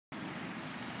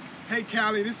Hey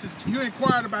Cali, you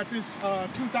inquired about this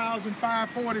 2005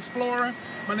 Ford Explorer.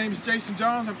 My name is Jason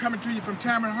Jones. I'm coming to you from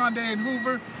Tameron Hyundai in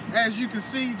Hoover. As you can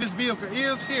see, this vehicle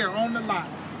is here on the lot.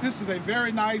 This is a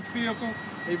very nice vehicle,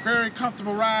 a very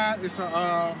comfortable ride. It's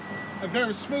a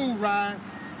very smooth ride.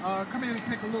 Come in and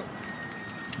take a look.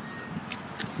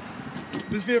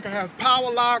 This vehicle has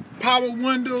power lock, power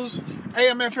windows,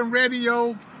 AM/FM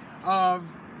radio,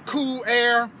 cool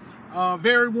air,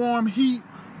 very warm heat.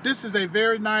 This is a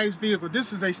very nice vehicle.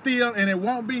 This is a steal and it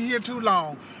won't be here too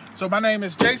long. So my name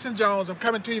is Jason Jones. I'm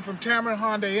coming to you from Tameron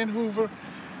Hyundai in Hoover.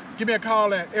 Give me a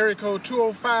call at area code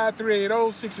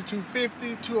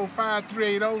 205-380-6250,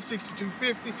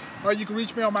 205-380-6250, or you can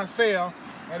reach me on my cell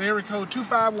at area code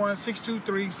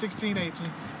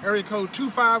 251-623-1618, area code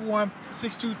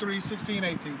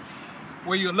 251-623-1618,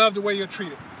 where you'll love the way you're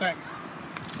treated. Thanks.